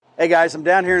Hey guys, I'm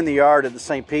down here in the yard at the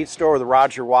St. Pete store with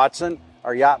Roger Watson,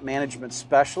 our yacht management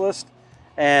specialist.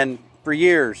 And for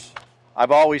years,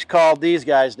 I've always called these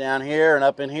guys down here and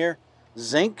up in here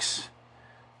zincs,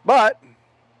 but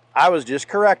I was just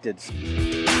corrected.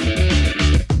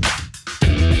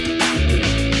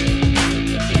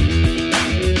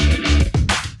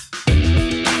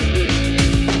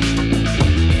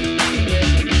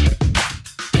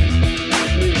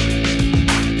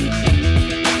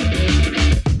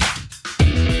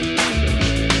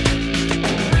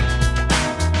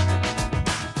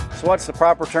 So what's the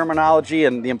proper terminology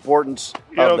and the importance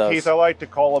of those? Keith, I like to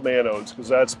call them anodes because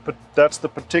that's the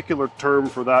particular term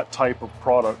for that type of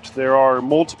product. There are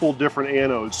multiple different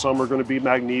anodes. Some are going to be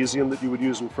magnesium that you would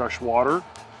use in fresh water.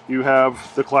 You have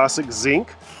the classic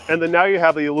zinc, and then now you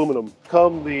have the aluminum.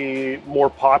 The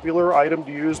more popular item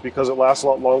to use because it lasts a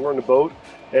lot longer in the boat,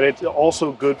 and it's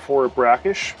also good for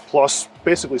brackish, plus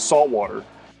basically salt water.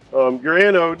 Your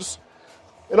anodes,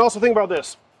 and also think about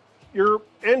this. Your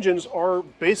engines are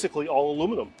basically all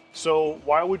aluminum. So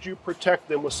why would you protect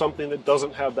them with something that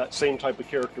doesn't have that same type of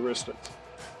characteristics?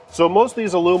 So most of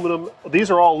these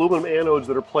are all aluminum anodes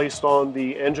that are placed on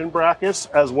the engine brackets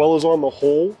as well as on the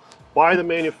hull by the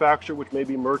manufacturer, which may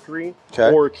be Mercury.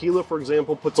 Okay. Or Aquila, for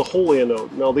example, puts a hull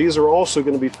anode. Now these are also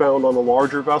going to be found on the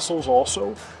larger vessels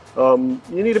also. You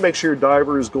need to make sure your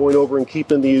diver is going over and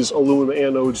keeping these aluminum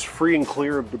anodes free and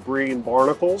clear of debris and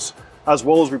barnacles, as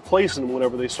well as replacing them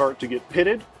whenever they start to get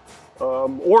pitted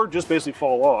or just basically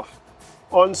fall off.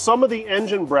 On some of the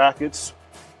engine brackets,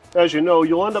 as you know,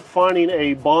 you'll end up finding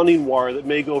a bonding wire that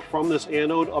may go from this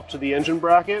anode up to the engine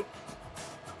bracket.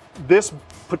 This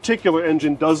particular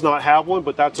engine does not have one,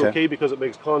 but that's okay because it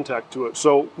makes contact to it.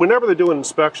 So whenever they're doing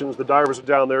inspections, the divers are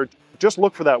down there, just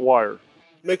look for that wire.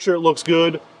 Make sure it looks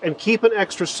good and keep an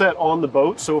extra set on the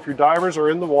boat. So if your divers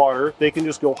are in the water, they can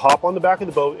just go hop on the back of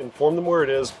the boat, inform them where it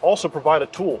is. Also provide a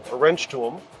tool, a wrench to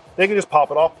them. They can just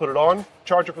pop it off, put it on,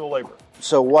 charge it for the labor.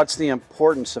 So what's the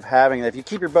importance of having that? If you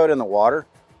keep your boat in the water,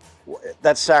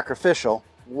 that's sacrificial.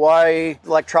 Why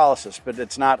electrolysis? But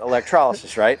it's not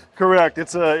electrolysis, right? Correct.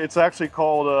 It's actually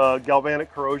called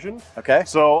galvanic corrosion. Okay.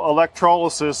 So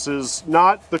electrolysis is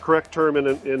not the correct term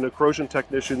in the corrosion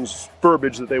technician's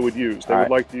verbiage that they would use. They would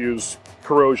like to use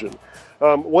corrosion.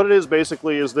 What it is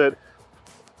basically is that,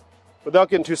 without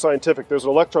getting too scientific, there's an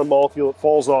electron molecule that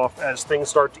falls off as things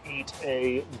start to eat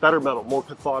a better metal, more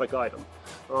cathodic item.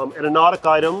 An anodic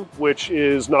item, which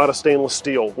is not a stainless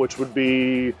steel, which would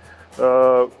be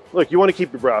look, you want to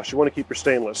keep your brass, you want to keep your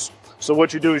stainless. So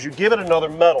what you do is you give it another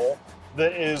metal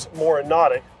that is more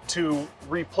anodic to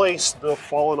replace the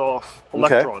fallen off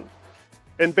electron.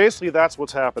 And basically that's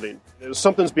what's happening.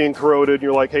 Something's being corroded and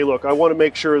you're like, hey look, I want to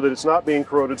make sure that it's not being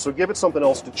corroded, so give it something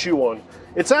else to chew on.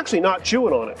 It's actually not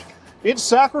chewing on it. It's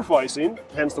sacrificing,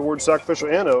 hence the word sacrificial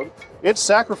anode, it's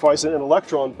sacrificing an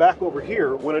electron back over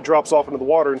here when it drops off into the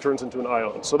water and turns into an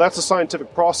ion. So that's the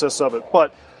scientific process of it.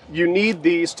 But you need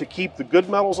these to keep the good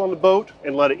metals on the boat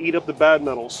and let it eat up the bad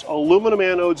metals. Aluminum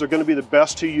anodes are going to be the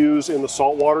best to use in the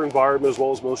saltwater environment as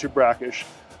well as most of your brackish.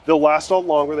 They'll last a lot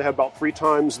longer. They have about 3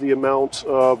 times the amount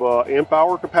of amp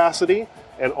hour capacity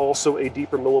and also a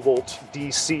deeper millivolt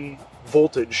DC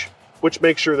voltage, which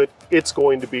makes sure that it's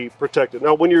going to be protected.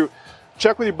 Now, when you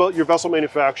check with your vessel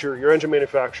manufacturer, your engine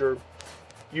manufacturer,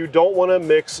 you don't want to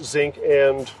mix zinc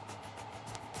and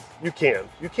you can,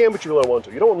 but you really want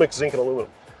to. You don't want to mix zinc and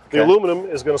aluminum. The aluminum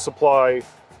is going to supply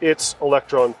its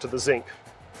electron to the zinc,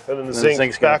 and then the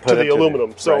zinc back to the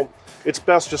aluminum. So it's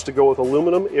best just to go with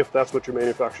aluminum if that's what your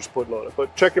manufacturer's putting on it.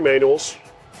 But check your manuals,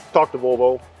 talk to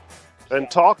Volvo, and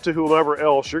talk to whomever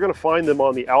else. You're going to find them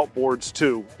on the outboards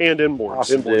too, and inboards.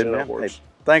 Awesome, inboards dude, and man. outboards. Hey,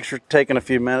 thanks for taking a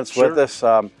few minutes with us.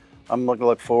 I'm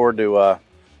look forward to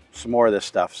some more of this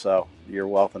stuff. So your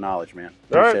wealth of knowledge, man.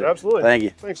 All right, absolutely. Thank you.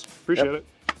 Thanks, appreciate it.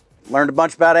 Learned a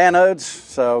bunch about anodes,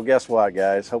 so guess what,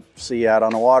 guys? Hope to see you out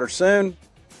on the water soon.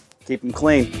 Keep them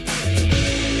clean.